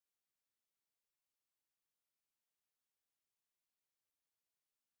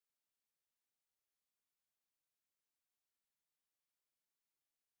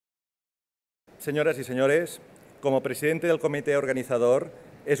Señoras y señores, como presidente del comité organizador,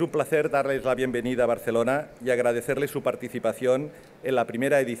 es un placer darles la bienvenida a Barcelona y agradecerles su participación en la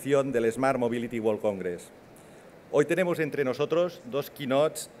primera edición del Smart Mobility World Congress. Hoy tenemos entre nosotros dos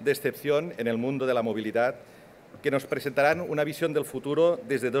keynotes de excepción en el mundo de la movilidad que nos presentarán una visión del futuro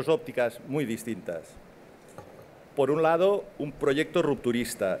desde dos ópticas muy distintas. Por un lado, un proyecto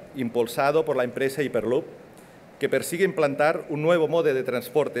rupturista impulsado por la empresa Hyperloop que persigue implantar un nuevo modo de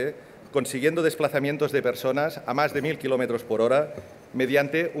transporte consiguiendo desplazamientos de personas a más de 1000 km por hora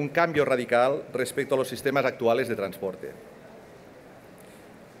mediante un cambio radical respecto a los sistemas actuales de transporte.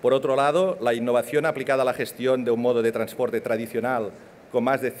 Por otro lado, la innovación aplicada a la gestión de un modo de transporte tradicional con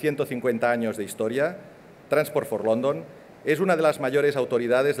más de 150 años de historia, Transport for London, es una de las mayores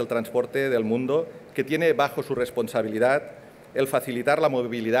autoridades del transporte del mundo que tiene bajo su responsabilidad el facilitar la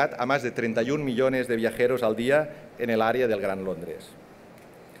movilidad a más de 31 millones de viajeros al día en el área del Gran Londres.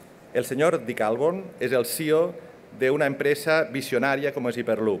 El señor Dirk Ahlborn es el CEO de una empresa visionaria como es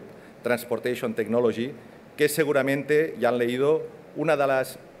Hyperloop Transportation Technologies, que seguramente ya han leído, una de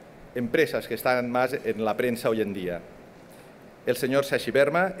las empresas que están más en la prensa hoy en día. El señor Shashi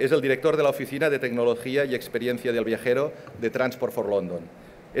Verma es el director de la Oficina de Tecnología y Experiencia del Viajero de Transport for London.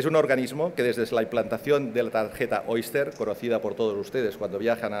 Es un organismo que desde la implantación de la tarjeta Oyster, conocida por todos ustedes cuando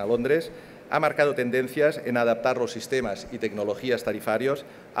viajan a Londres, ha marcado tendencias en adaptar los sistemas y tecnologías tarifarios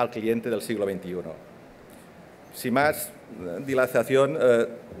al cliente del siglo XXI. Sin más dilatación,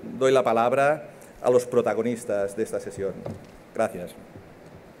 doy la palabra a los protagonistas de esta sesión. Gracias.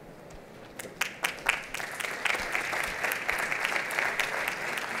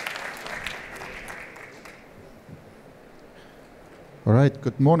 All right,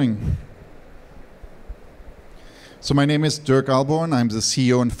 good morning. So my name is Dirk Ahlborn. I'm the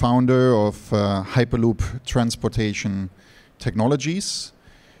CEO and founder of Hyperloop Transportation Technologies.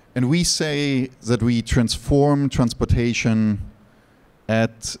 And we say that we transform transportation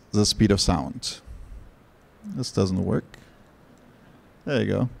at the speed of sound. This doesn't work. There you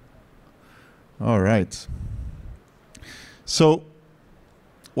go. All right. So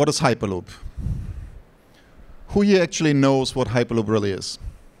what is Hyperloop? Who here actually knows what Hyperloop really is?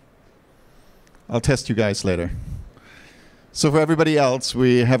 I'll test you guys later. So for everybody else,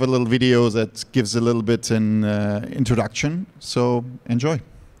 we have a little video that gives a little bit an introduction. So enjoy.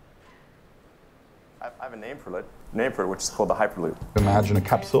 I have a name for it, which is called the Hyperloop. Imagine a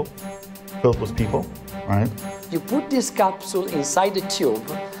capsule filled with people, right? You put this capsule inside the tube.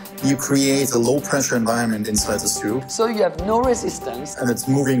 You create a low-pressure environment inside the tube. So you have no resistance. And it's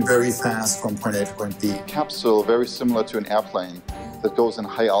moving very fast from point A to point B. Capsule, very similar to an airplane that goes in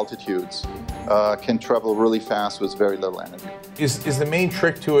high altitudes, can travel really fast with very little energy. Is the main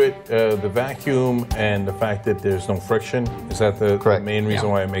trick to it the vacuum and the fact that there's no friction? Is that the main reason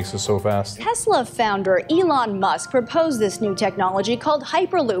why it makes it so fast? Tesla founder Elon Musk proposed this new technology called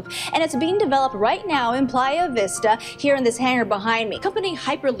Hyperloop, and it's being developed right now in Playa Vista, here in this hangar behind me. Company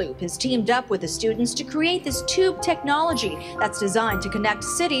Hyperloop has teamed up with the students to create this tube technology that's designed to connect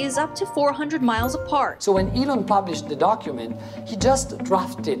cities up to 400 miles apart. So when Elon published the document, he just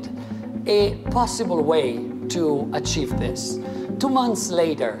drafted a possible way to achieve this. 2 months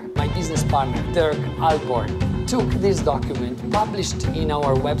later, my business partner, Dirk Ahlborn, took this document, published in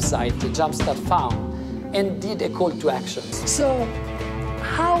our website, Jumpstart Found, and did a call to action. So,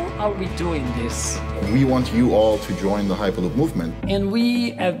 how are we doing this? We want you all to join the Hyperloop movement. And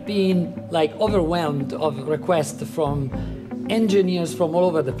we have been overwhelmed of requests from engineers from all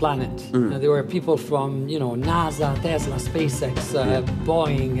over the planet. There were people from, NASA, Tesla, SpaceX,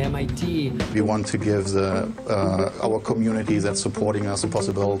 Boeing, MIT. We want to give our community that's supporting us the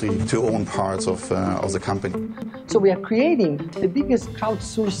possibility to own parts of the company. So we are creating the biggest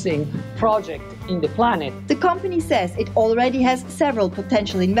crowdsourcing project in the planet. The company says it already has several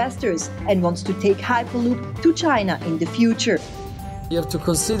potential investors and wants to take Hyperloop to China in the future. You have to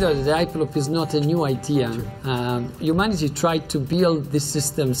consider that the Hyperloop is not a new idea. Humanity tried to build this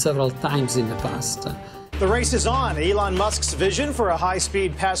system several times in the past. The race is on. Elon Musk's vision for a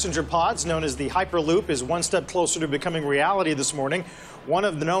high-speed passenger pods known as the Hyperloop is one step closer to becoming reality this morning. One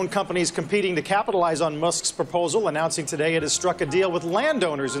of the known companies competing to capitalize on Musk's proposal, announcing today it has struck a deal with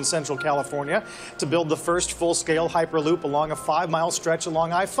landowners in Central California to build the first full-scale Hyperloop along a 5-mile stretch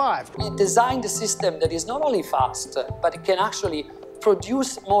along I-5. We designed a system that is not only fast, but it can actually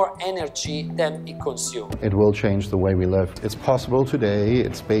produce more energy than it consumes. It will change the way we live. It's possible today,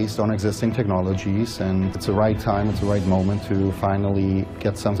 it's based on existing technologies, and it's the right time, it's the right moment to finally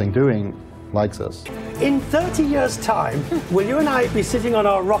get something doing like this. In 30 years' time, will you and I be sitting on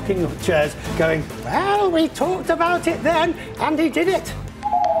our rocking chairs going, well, we talked about it then, and he did it?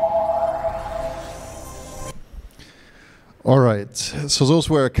 All right, so those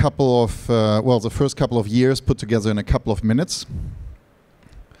were a couple of, the first couple of years put together in a couple of minutes.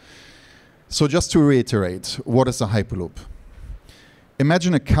 So just to reiterate, what is a Hyperloop?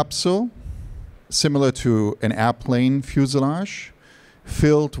 Imagine a capsule similar to an airplane fuselage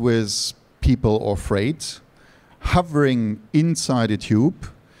filled with people or freight, hovering inside a tube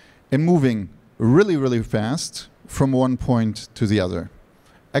and moving really, really fast from one point to the other.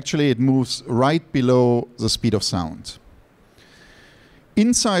 Actually, it moves right below the speed of sound.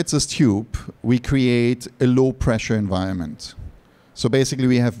 Inside this tube, we create a low-pressure environment. So basically,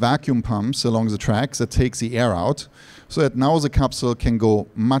 we have vacuum pumps along the tracks that takes the air out, so that now the capsule can go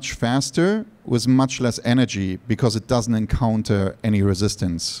much faster with much less energy because it doesn't encounter any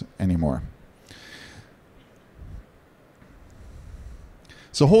resistance anymore.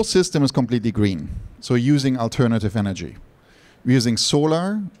 So the whole system is completely green, so using alternative energy. We're using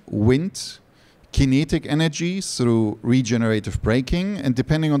solar, wind, kinetic energy through regenerative braking, and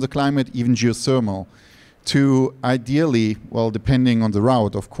depending on the climate, even geothermal, to ideally, well, depending on the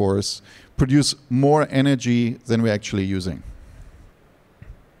route, of course, produce more energy than we're actually using.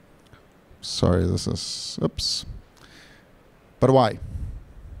 Sorry, this is, oops. But why?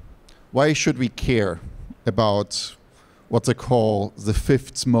 Why should we care about what they call the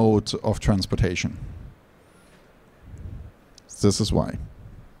fifth mode of transportation? This is why.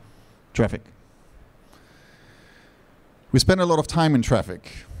 Traffic. We spend a lot of time in traffic.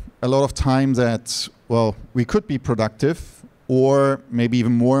 A lot of time that, well, we could be productive, or maybe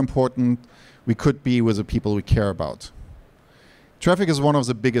even more important, we could be with the people we care about. Traffic is one of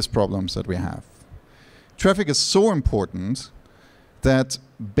the biggest problems that we have. Traffic is so important that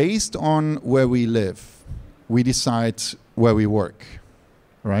based on where we live, we decide where we work,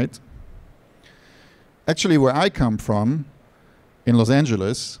 right? Actually, where I come from, in Los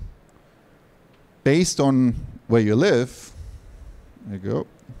Angeles, based on where you live, there you go,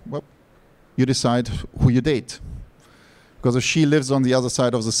 well, you decide who you date. Because if she lives on the other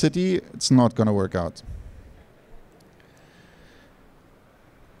side of the city, it's not going to work out.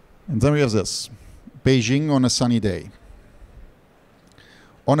 And then we have this, Beijing on a sunny day.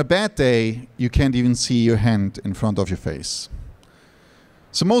 On a bad day, you can't even see your hand in front of your face.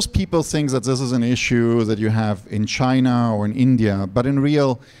 So most people think that this is an issue that you have in China or in India, but in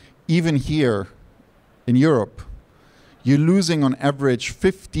real, even here in Europe, you're losing on average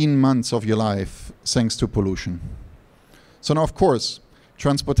 15 months of your life thanks to pollution. So now, of course,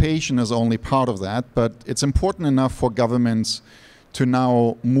 transportation is only part of that, but it's important enough for governments to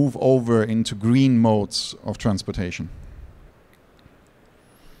now move over into green modes of transportation.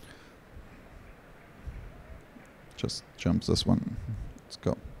 Just jump this one. Let's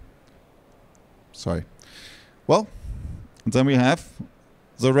go. Sorry. Well, then we have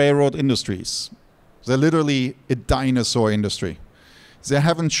the railroad industries. They're literally a dinosaur industry. They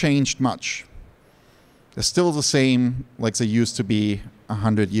haven't changed much. They're still the same like they used to be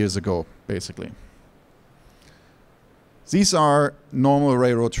 100 years ago, basically. These are normal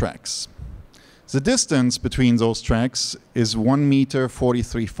railroad tracks. The distance between those tracks is 1 meter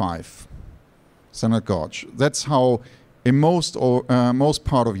 43.5 standard gauge. That's how in most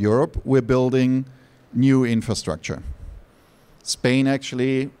part of Europe we're building new infrastructure. Spain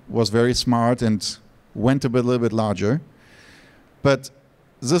actually was very smart and went a little bit larger. But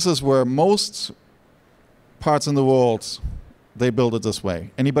this is where most parts in the world, they build it this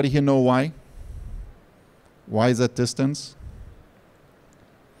way. Anybody here know why? Why is that distance?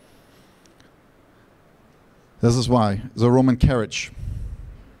 This is why, the Roman carriage.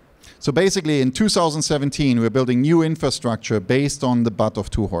 So basically in 2017, we're building new infrastructure based on the butt of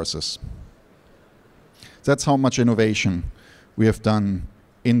 2 horses. That's how much innovation we have done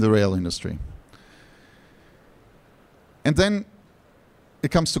in the rail industry. And then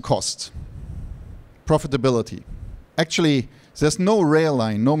it comes to cost, profitability. Actually, there's no rail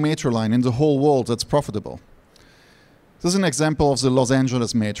line, no metro line in the whole world that's profitable. This is an example of the Los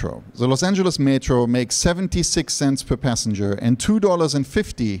Angeles Metro. The Los Angeles Metro makes 76 cents per passenger, and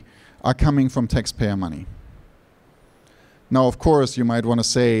 $2.50 are coming from taxpayer money. Now, of course, you might want to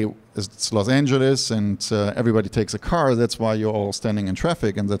say it's Los Angeles and everybody takes a car, that's why you're all standing in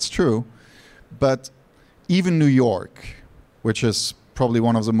traffic, and that's true. But even New York, which is probably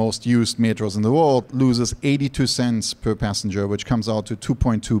one of the most used metros in the world, loses 82 cents per passenger, which comes out to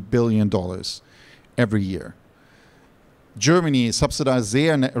 $2.2 billion every year. Germany subsidizes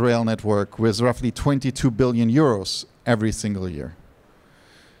their rail network with roughly 22 billion euros every single year.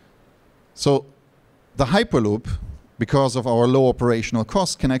 So the Hyperloop, because of our low operational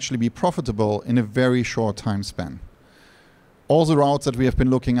costs, can actually be profitable in a very short time span. All the routes that we have been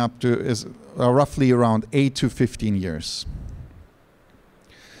looking up to are roughly around 8 to 15 years.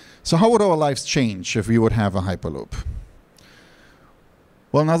 So how would our lives change if we would have a Hyperloop?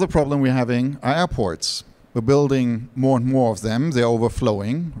 Well, another problem we're having are airports. We're building more and more of them. They're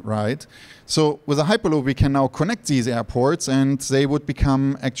overflowing, right? So with a Hyperloop, we can now connect these airports, and they would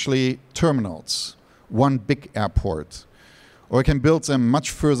become actually terminals, one big airport. Or we can build them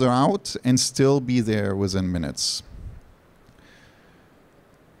much further out and still be there within minutes.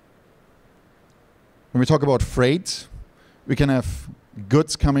 When we talk about freight, we can have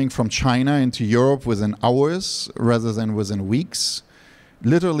goods coming from China into Europe within hours rather than within weeks,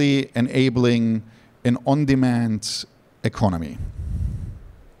 literally enabling an on-demand economy.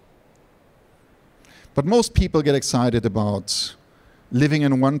 But most people get excited about living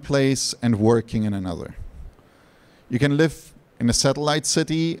in one place and working in another. You can live in a satellite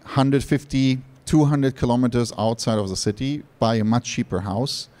city, 150, 200 kilometers outside of the city, buy a much cheaper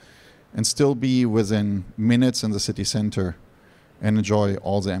house, and still be within minutes in the city center and enjoy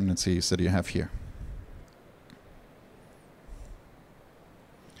all the amenities that you have here.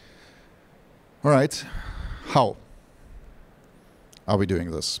 All right, how are we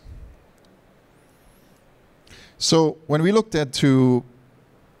doing this? So when we looked at the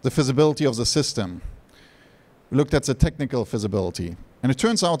feasibility of the system, we looked at the technical feasibility, and it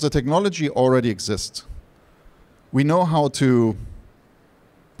turns out the technology already exists. We know how to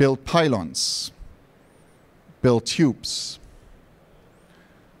build pylons, build tubes.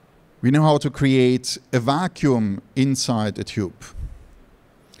 We know how to create a vacuum inside a tube.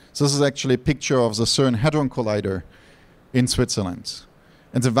 So this is actually a picture of the CERN Hadron Collider in Switzerland.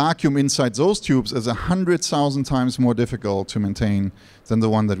 And the vacuum inside those tubes is 100,000 times more difficult to maintain than the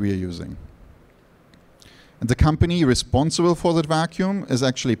one that we are using. And the company responsible for that vacuum is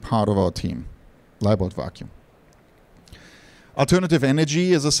actually part of our team, Leibold Vacuum. Alternative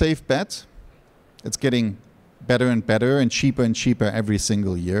energy is a safe bet. It's getting better and better and cheaper every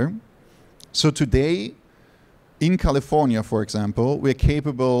single year. So today, in California, for example, we're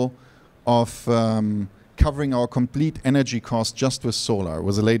capable of covering our complete energy cost just with solar,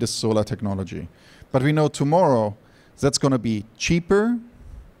 with the latest solar technology. But we know tomorrow that's going to be cheaper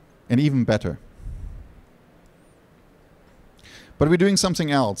and even better. But we're doing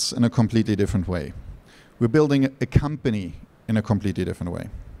something else in a completely different way. We're building a company in a completely different way.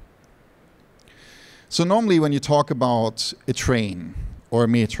 So normally when you talk about a train or a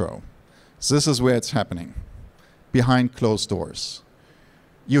metro, this is where it's happening, behind closed doors.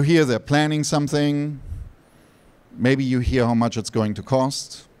 You hear they're planning something, maybe you hear how much it's going to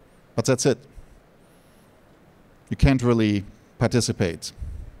cost, but that's it. You can't really participate.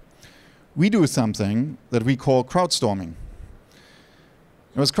 We do something that we call crowdstorming.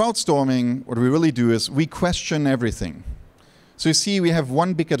 And with crowdstorming, what we really do is we question everything. So you see, we have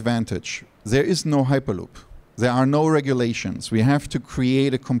one big advantage. There is no Hyperloop. There are no regulations. We have to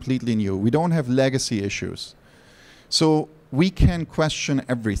create a completely new. We don't have legacy issues. So we can question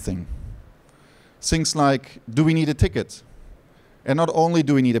everything. Things like, do we need a ticket? And not only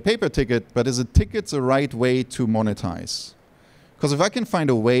do we need a paper ticket, but is a ticket the right way to monetize? Because if I can find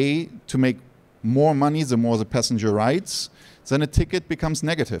a way to make more money the more the passenger rides, then a ticket becomes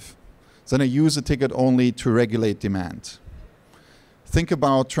negative. Then I use a ticket only to regulate demand. Think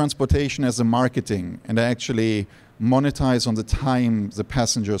about transportation as a marketing, and I actually monetize on the time the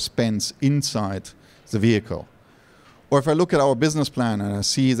passenger spends inside the vehicle. Or if I look at our business plan and I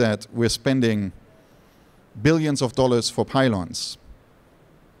see that we're spending billions of dollars for pylons,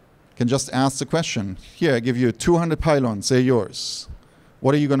 I can just ask the question, here, I give you 200 pylons, they're yours.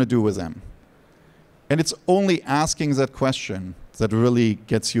 What are you going to do with them? And it's only asking that question that really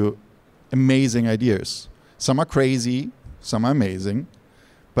gets you amazing ideas. Some are crazy, some are amazing,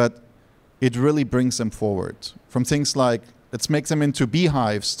 but it really brings them forward. From things like, let's make them into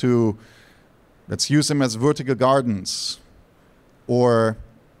beehives to let's use them as vertical gardens or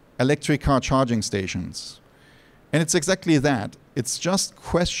electric car charging stations. And it's exactly that. It's just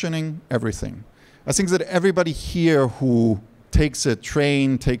questioning everything. I think that everybody here who takes a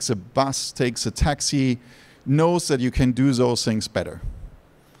train, takes a bus, takes a taxi, knows that you can do those things better.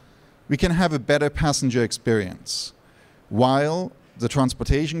 We can have a better passenger experience while the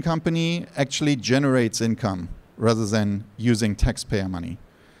transportation company actually generates income rather than using taxpayer money.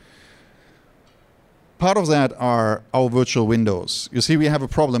 Part of that are our virtual windows. You see, we have a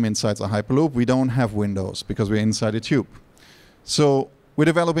problem inside the Hyperloop. We don't have windows because we're inside a tube. So we're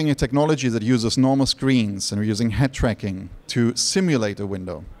developing a technology that uses normal screens, and we're using head tracking to simulate a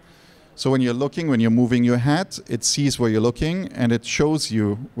window. So when you're looking, when you're moving your head, it sees where you're looking, and it shows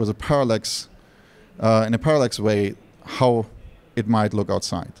you with a parallax, in a parallax way, how it might look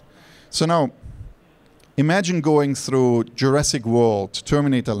outside. So now, Imagine going through Jurassic World,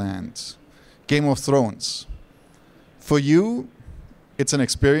 Terminator Land, Game of Thrones. For you, it's an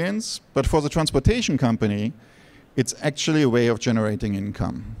experience, but for the transportation company, it's actually a way of generating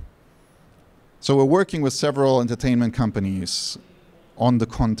income. So we're working with several entertainment companies on the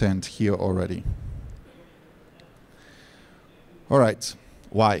content here already. All right,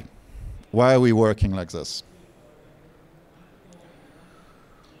 why? Why are we working like this?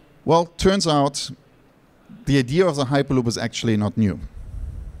 Well, turns out the idea of the Hyperloop is actually not new.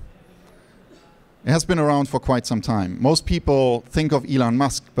 It has been around for quite some time. Most people think of Elon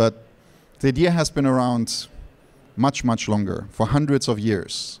Musk, but the idea has been around much, much longer, for hundreds of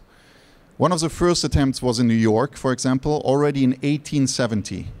years. One of the first attempts was in New York, for example, already in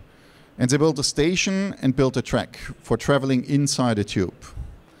 1870. And they built a station and built a track for traveling inside a tube.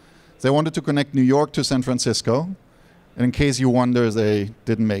 They wanted to connect New York to San Francisco. And in case you wonder, they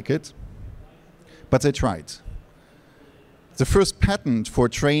didn't make it. But they tried. The first patent for a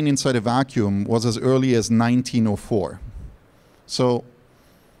train inside a vacuum was as early as 1904.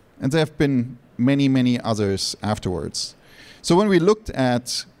 And there have been many, many others afterwards. So when we looked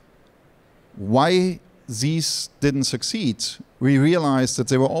at why these didn't succeed, we realized that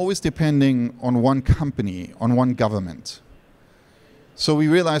they were always depending on one company, on one government. So we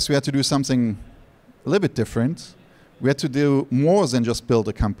realized we had to do something a little bit different. We had to do more than just build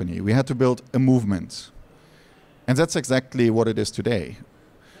a company. We had to build a movement. And that's exactly what it is today.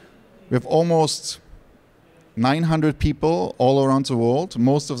 We have almost 900 people all around the world,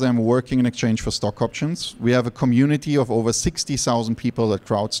 most of them working in exchange for stock options. We have a community of over 60,000 people that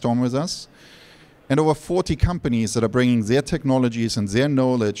crowdstorm with us, and over 40 companies that are bringing their technologies and their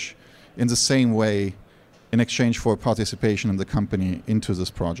knowledge in the same way in exchange for participation in the company into this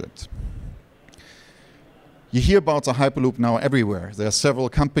project. You hear about the Hyperloop now everywhere. There are several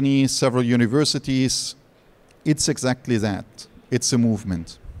companies, several universities. It's exactly that. It's a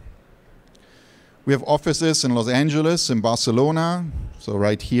movement. We have offices in Los Angeles, in Barcelona, so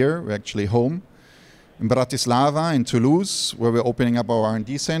right here, we're actually home, in Bratislava, in Toulouse, where we're opening up our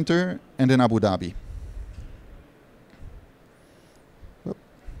R&D center, and in Abu Dhabi.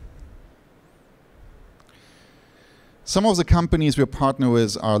 Some of the companies we partner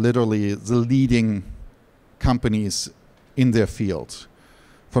with are literally the leading companies in their field.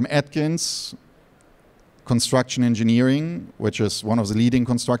 From Atkins, construction engineering, which is one of the leading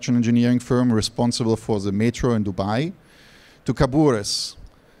construction engineering firms responsible for the metro in Dubai, to Cabures,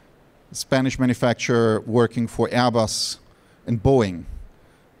 a Spanish manufacturer working for Airbus and Boeing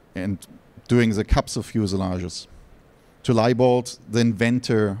and doing the capsule fuselages, to Leibold, the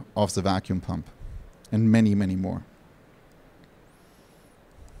inventor of the vacuum pump, and many, many more.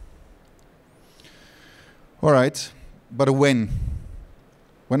 All right, but when?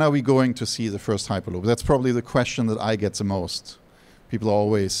 When are we going to see the first Hyperloop? That's probably the question that I get the most. People are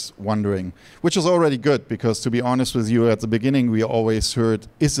always wondering, which is already good, because to be honest with you, at the beginning we always heard,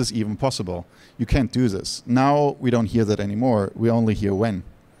 is this even possible? You can't do this. Now we don't hear that anymore. We only hear when.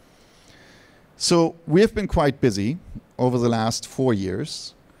 So we have been quite busy over the last 4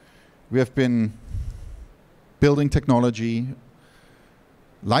 years. We have been building technology,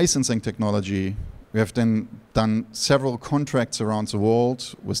 licensing technology. We have then done several contracts around the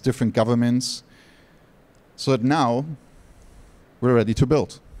world with different governments, so that now we're ready to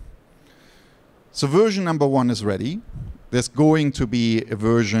build. So version number 1 is ready. There's going to be a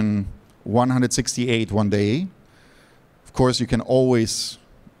version 168 one day. Of course, you can always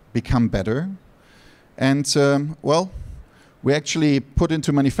become better. And well, we actually put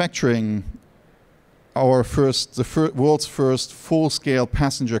into manufacturing our world's first full-scale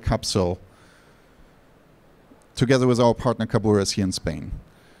passenger capsule together with our partner Cabures here in Spain.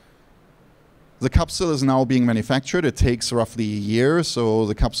 The capsule is now being manufactured. It takes roughly a year, so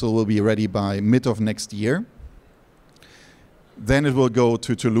the capsule will be ready by mid of next year. Then it will go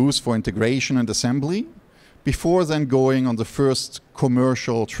to Toulouse for integration and assembly, before then going on the first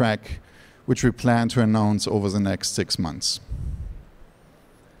commercial track, which we plan to announce over the next 6 months.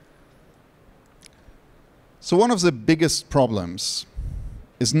 So one of the biggest problems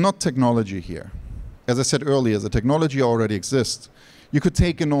is not technology here. As I said earlier, the technology already exists. You could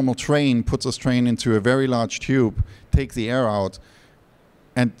take a normal train, put this train into a very large tube, take the air out,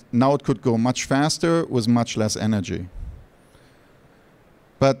 and now it could go much faster with much less energy.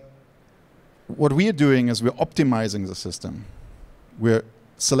 But what we are doing is we're optimizing the system. We're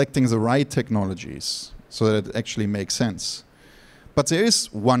selecting the right technologies so that it actually makes sense. But there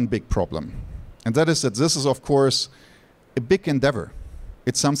is one big problem, and that is that this is, of course, a big endeavor.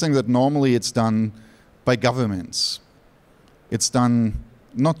 It's something that normally it's done by governments. It's done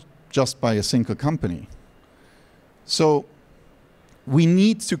not just by a single company. So we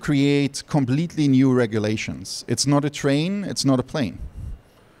need to create completely new regulations. It's not a train, it's not a plane,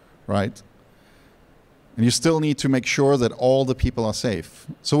 right? And you still need to make sure that all the people are safe.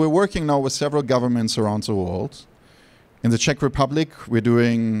 So we're working now with several governments around the world. In the Czech Republic, we're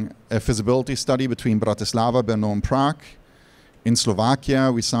doing a feasibility study between Bratislava, Brno, and Prague. In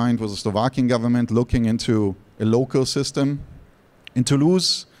Slovakia, we signed with the Slovakian government looking into a local system. In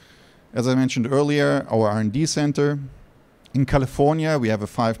Toulouse, as I mentioned earlier, our R&D center. In California, we have a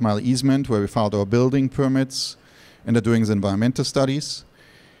 5-mile easement where we filed our building permits and are doing the environmental studies.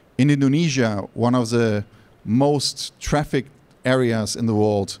 In Indonesia, one of the most trafficked areas in the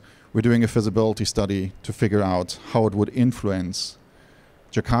world, we're doing a feasibility study to figure out how it would influence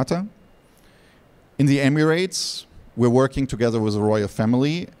Jakarta. In the Emirates, we're working together with the royal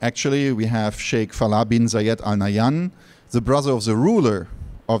family. Actually, we have Sheikh Falah bin Zayed Al Nahyan, the brother of the ruler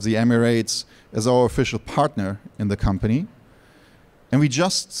of the Emirates, as our official partner in the company. And we're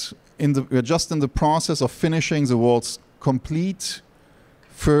just in the process of finishing the world's complete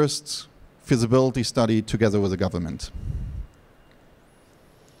first feasibility study together with the government.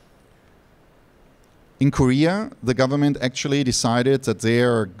 In Korea, the government actually decided that they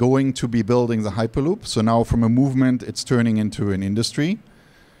are going to be building the Hyperloop. So now from a movement, it's turning into an industry.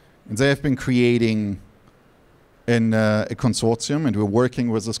 And they have been creating a consortium, and we're working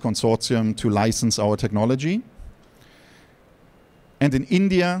with this consortium to license our technology. And in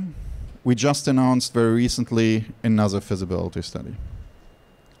India, we just announced very recently another feasibility study.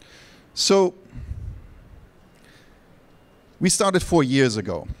 So we started 4 years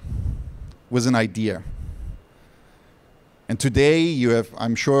ago with an idea. And today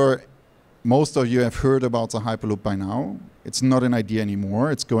I'm sure most of you have heard about the Hyperloop by now. It's not an idea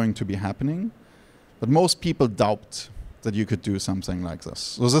anymore, it's going to be happening. But most people doubt that you could do something like this.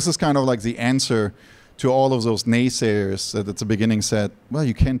 So this is kind of like the answer to all of those naysayers that at the beginning said, well,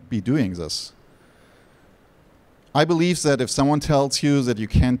 you can't be doing this. I believe that if someone tells you that you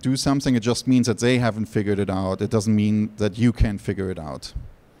can't do something, it just means that they haven't figured it out. It doesn't mean that you can't figure it out.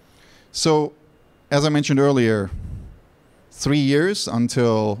 So, as I mentioned earlier, 3 years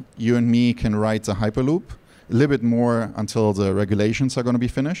until you and me can ride the Hyperloop, a little bit more until the regulations are going to be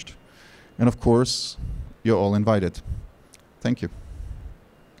finished. And of course, you're all invited. Thank you.